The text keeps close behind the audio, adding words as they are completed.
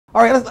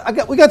All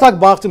right, we got to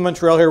talk Boston,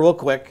 Montreal here real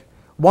quick.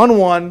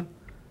 1-1.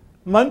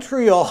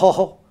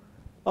 Montreal,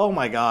 oh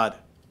my God.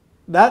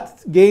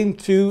 That game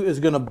 2 is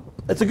going to,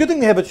 it's a good thing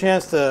they have a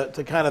chance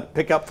to kind of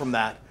pick up from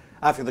that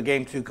after the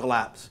game 2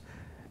 collapse.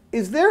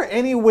 Is there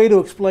any way to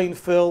explain,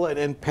 Phil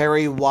and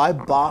Perry, why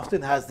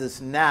Boston has this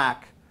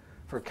knack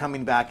for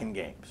coming back in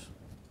games?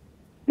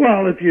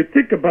 Well, if you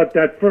think about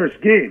that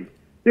first game,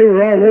 they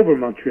were all over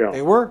Montreal.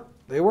 They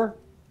were.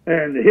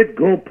 And hit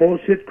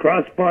goalposts, hit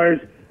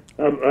crossbars.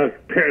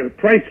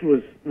 Price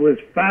was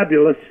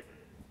fabulous.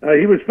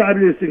 He was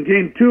fabulous in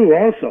game 2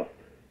 also.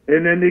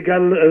 And then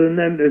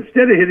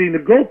instead of hitting the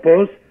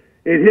goalpost,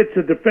 it hits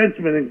a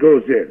defenseman and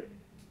goes in.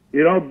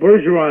 You know,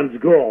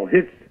 Bergeron's goal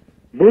hits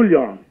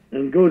Bouillon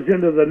and goes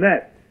into the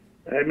net.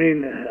 I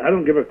mean, I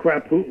don't give a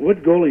crap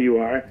what goalie you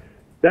are.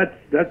 That's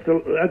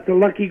a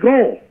lucky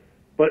goal.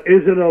 But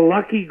is it a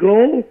lucky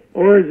goal,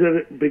 or is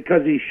it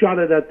because he shot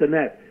it at the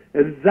net?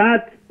 And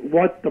that's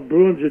what the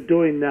Bruins are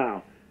doing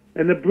now.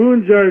 And the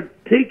Bruins are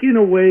taking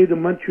away the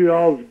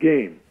Montreal's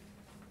game.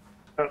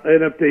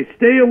 And if they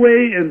stay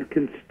away and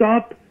can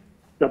stop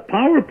the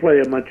power play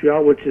of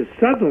Montreal, which has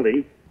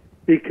suddenly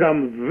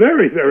become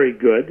very, very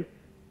good,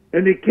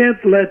 and they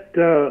can't let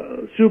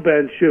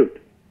Subban shoot.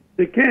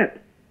 They can't.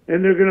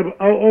 And they're going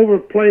to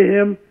overplay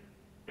him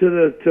to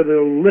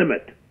the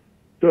limit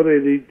so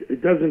that he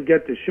doesn't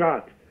get the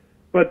shots.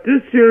 But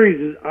this series,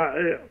 is,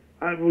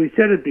 we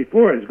said it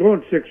before, it's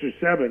going 6 or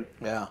 7,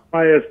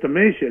 by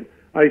estimation.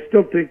 I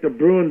still think the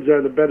Bruins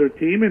are the better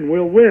team and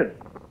will win.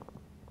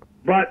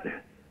 But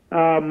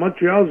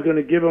Montreal's going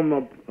to give them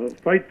a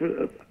fight.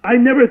 I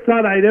never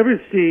thought I'd ever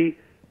see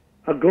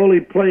a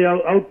goalie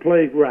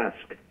outplay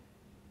Rask.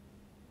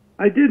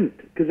 I didn't,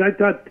 because I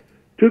thought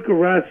Tuukka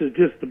Rask is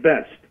just the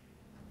best.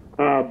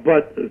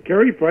 But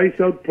Carey Price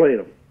outplayed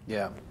him.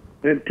 Yeah.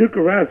 And Tuukka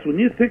Rask, when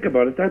you think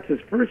about it, that's his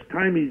first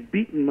time he's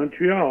beaten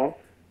Montreal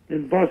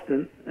in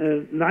Boston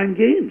in 9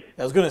 games.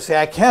 I was going to say,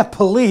 I can't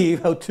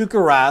believe how Tuukka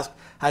Rask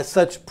has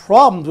such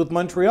problems with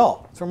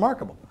Montreal. It's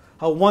remarkable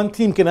how one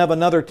team can have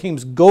another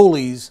team's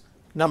goalie's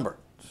number.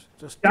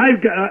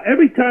 I've got,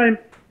 every time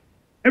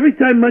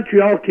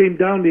Montreal came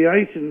down the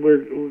ice and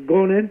we're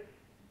going in,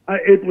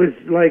 it was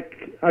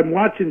like I'm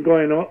watching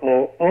going,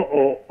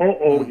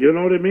 you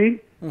know what I mean?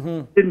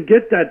 Mm-hmm. Didn't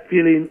get that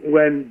feeling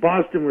when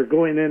Boston were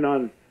going in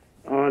on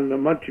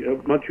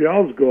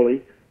Montreal's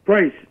goalie,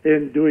 Price,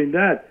 in doing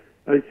that.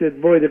 I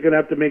said, boy, they're going to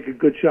have to make a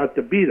good shot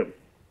to beat him.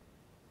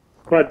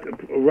 But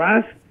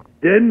Rask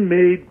then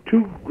made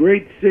 2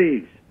 great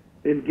saves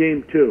in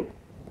game 2.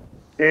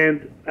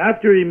 And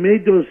after he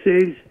made those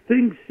saves,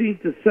 things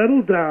seemed to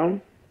settle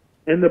down,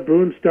 and the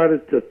Bruins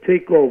started to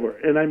take over.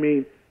 And I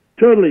mean,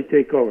 totally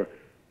take over.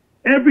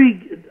 They're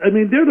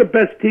the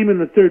best team in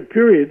the third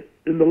period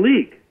in the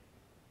league,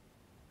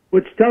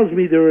 which tells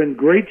me they're in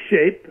great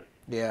shape.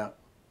 Yeah.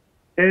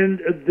 And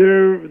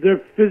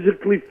they're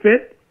physically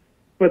fit,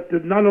 but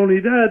not only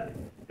that,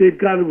 they've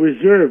got a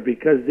reserve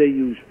because they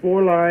use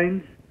 4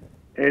 lines,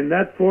 and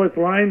that 4th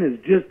line is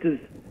just as,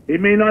 he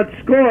may not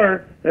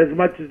score as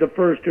much as the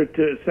first or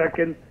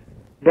second,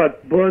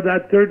 but boy,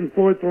 that 3rd and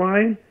 4th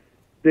line,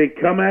 they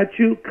come at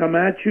you,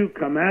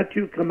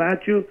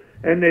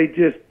 and they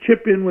just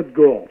chip in with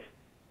goals.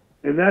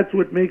 And that's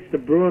what makes the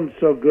Bruins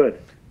so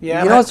good.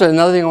 Yeah, you know what's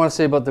another thing I want to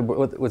say about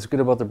what's good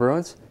about the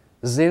Bruins?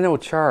 Zdeno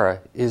Chara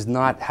is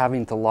not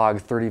having to log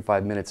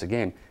 35 minutes a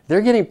game.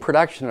 They're getting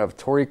production out of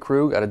Torrey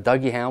Krug, out of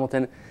Dougie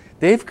Hamilton.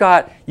 They've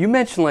got, you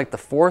mentioned like the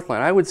 4th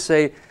line, I would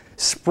say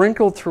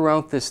sprinkled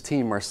throughout this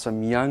team are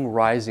some young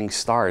rising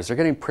stars. They're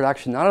getting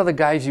production not of the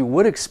guys you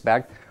would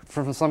expect,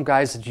 from some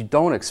guys that you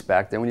don't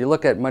expect. And when you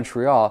look at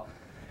Montreal,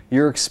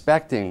 you're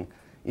expecting,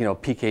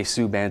 PK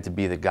Subban to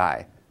be the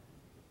guy.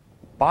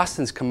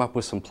 Boston's come up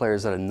with some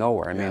players out of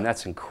nowhere. I mean,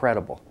 that's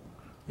incredible.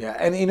 Yeah,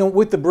 and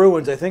with the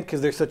Bruins, I think because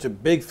they're such a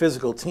big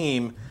physical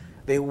team,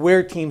 they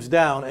wear teams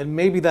down, and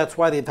maybe that's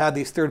why they've had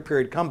these third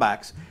period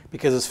comebacks,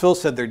 because as Phil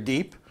said, they're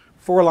deep,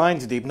 4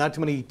 lines deep. Not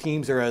too many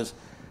teams are as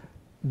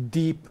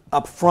deep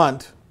up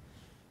front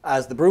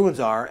as the Bruins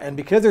are, and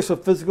because they're so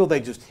physical, they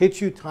just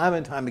hit you time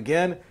and time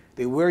again.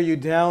 They wear you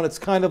down. It's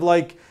kind of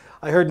like,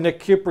 I heard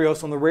Nick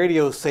Kyprios on the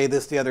radio say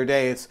this the other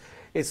day, it's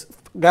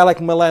a guy like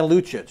Milan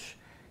Lucic.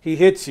 He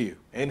hits you,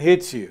 and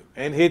hits you,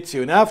 and hits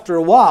you, and after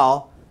a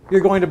while,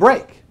 you're going to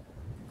break.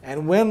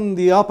 And when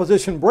the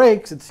opposition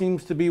breaks, it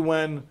seems to be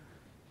when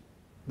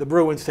the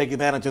Bruins take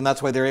advantage, and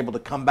that's why they're able to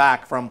come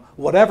back from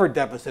whatever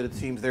deficit it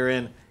seems they're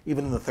in,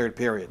 even in the third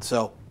period.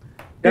 So,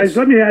 guys,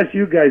 let me ask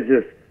you guys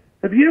this.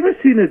 Have you ever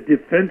seen a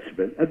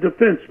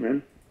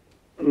defenseman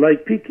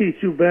like PK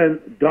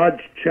Subban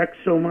dodge checks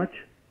so much?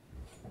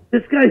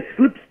 This guy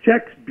slips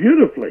checks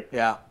beautifully.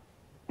 Yeah.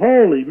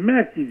 Holy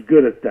mac, he's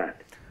good at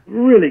that.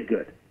 Really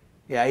good.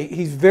 Yeah,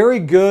 he's very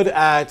good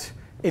at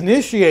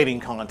initiating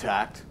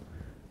contact,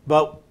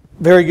 but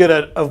very good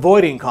at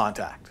avoiding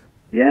contact.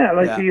 Yeah,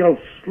 he'll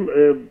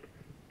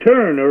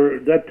turn, or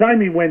that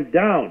time he went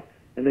down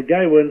and the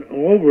guy went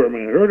over him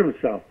and hurt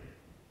himself.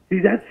 See,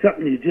 that's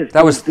something you just...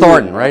 That was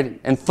Thornton, right?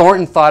 And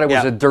Thornton thought it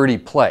was a dirty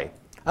play.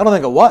 I don't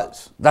think it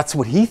was. That's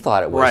what he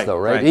thought it was, Right, though,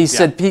 right? right, He yeah.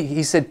 said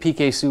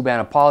PK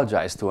Subban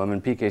apologized to him,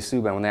 and PK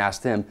Subban, when they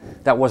asked him,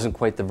 that wasn't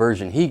quite the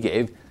version he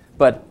gave.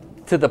 But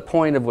to the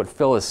point of what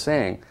Phil is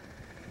saying,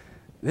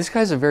 this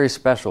guy's a very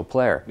special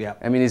player. Yeah.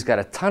 I mean, he's got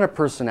a ton of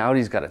personality,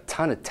 he's got a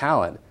ton of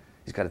talent,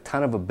 he's got a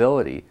ton of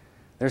ability.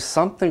 There's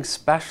something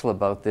special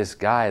about this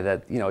guy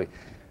that, you know,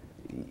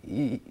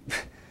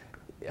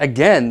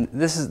 again,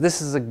 this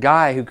is a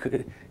guy who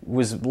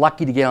was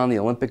lucky to get on the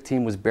Olympic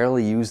team, was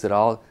barely used at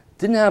all.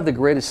 Didn't have the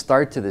greatest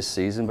start to this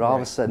season, but all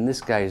of a sudden this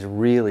guy is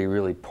really,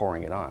 really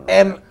pouring it on.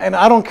 Right? And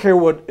I don't care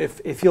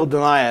if he'll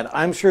deny it.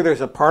 I'm sure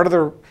there's a part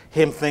of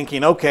him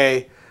thinking,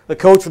 okay, the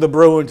coach for the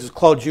Bruins is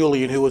Claude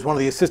Julien, who was one of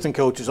the assistant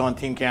coaches on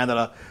Team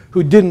Canada,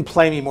 who didn't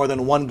play me more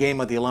than one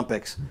game at the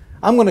Olympics.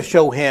 I'm going to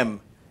show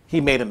him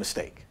he made a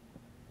mistake.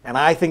 And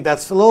I think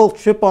that's a little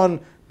chip on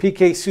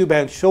PK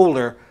Subban's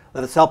shoulder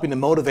that is helping to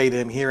motivate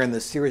him here in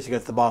this series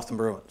against the Boston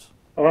Bruins.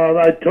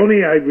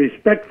 Tony, I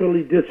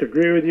respectfully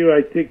disagree with you.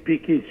 I think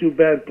PK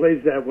Subban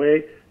plays that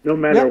way no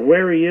matter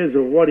where he is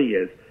or what he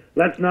is.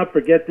 Let's not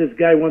forget this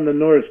guy won the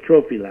Norris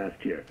Trophy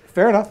last year.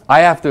 Fair enough. I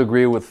have to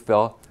agree with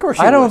Phil. Of course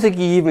I don't think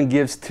he even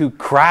gives two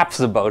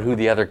craps about who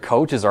the other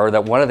coaches are.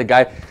 That one of the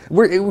guys,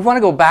 we want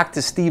to go back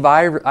to Steve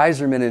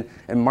Yzerman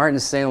and Martin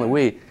St.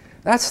 Louis.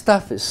 That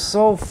stuff is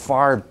so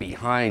far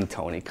behind,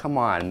 Tony. Come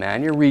on,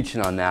 man. You're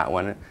reaching on that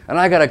one. And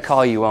I got to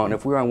call you out. And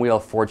if we were on Wheel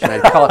of Fortune,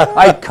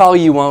 I'd call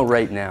you out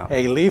right now.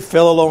 Hey, leave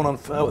Phil alone.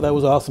 That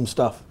was awesome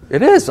stuff.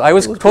 It is. I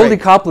was totally great.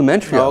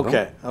 complimentary of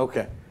him.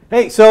 Okay.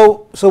 Hey,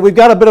 so we've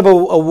got a bit of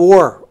a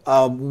war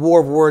of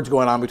words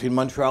going on between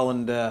Montreal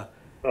and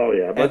Oh,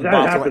 yeah, but that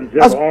Boston.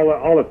 happens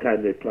all the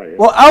time they play.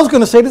 Well, I was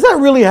going to say, does that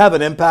really have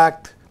an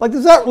impact? Like,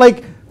 does that,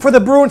 like, for the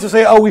Bruins to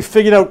say, oh, we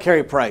figured out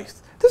Carey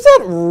Price, does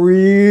that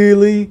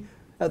really,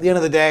 at the end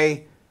of the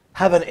day,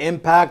 have an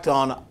impact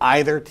on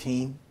either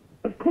team?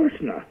 Of course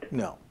not.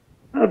 No.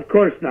 Of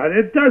course not.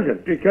 It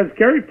doesn't, because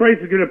Carey Price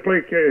is going to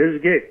play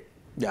his game.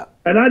 Yeah.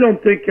 And I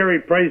don't think Carey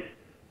Price,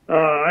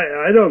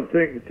 I don't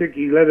think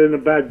he let in a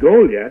bad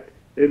goal yet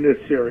in this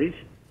series.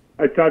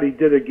 I thought he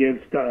did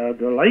against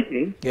the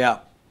Lightning. Yeah.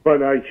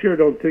 But I sure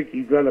don't think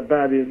he's got a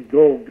bad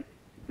goal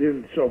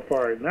in so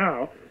far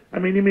now. I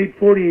mean, he made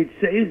 48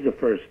 saves the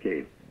first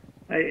game.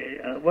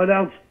 What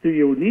else do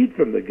you need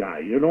from the guy?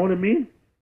 You know what I mean?